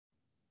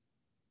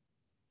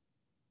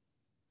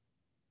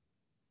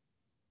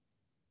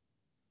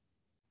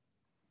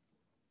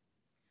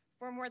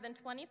For more than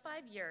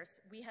 25 years,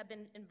 we have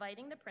been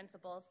inviting the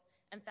principals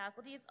and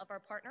faculties of our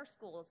partner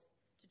schools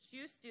to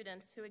choose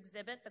students who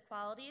exhibit the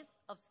qualities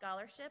of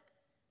scholarship,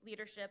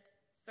 leadership,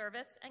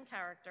 service, and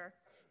character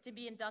to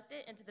be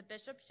inducted into the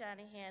Bishop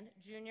Shanahan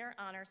Junior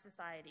Honor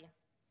Society.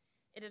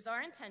 It is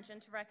our intention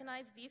to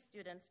recognize these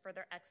students for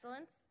their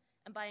excellence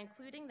and by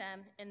including them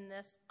in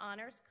this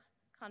honors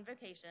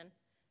convocation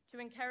to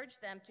encourage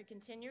them to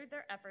continue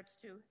their efforts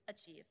to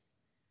achieve.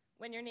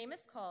 When your name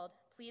is called,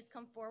 please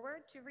come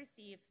forward to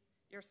receive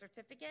your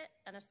certificate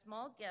and a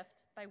small gift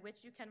by which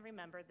you can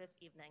remember this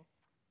evening.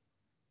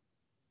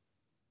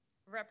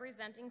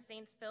 Representing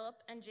Saints Philip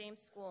and James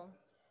School,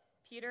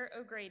 Peter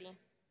O'Grady.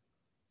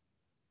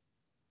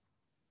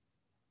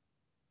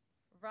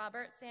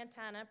 Robert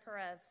Santana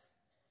Perez.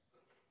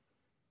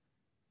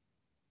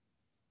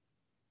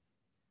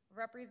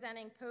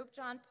 Representing Pope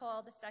John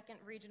Paul II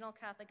Regional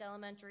Catholic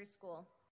Elementary School,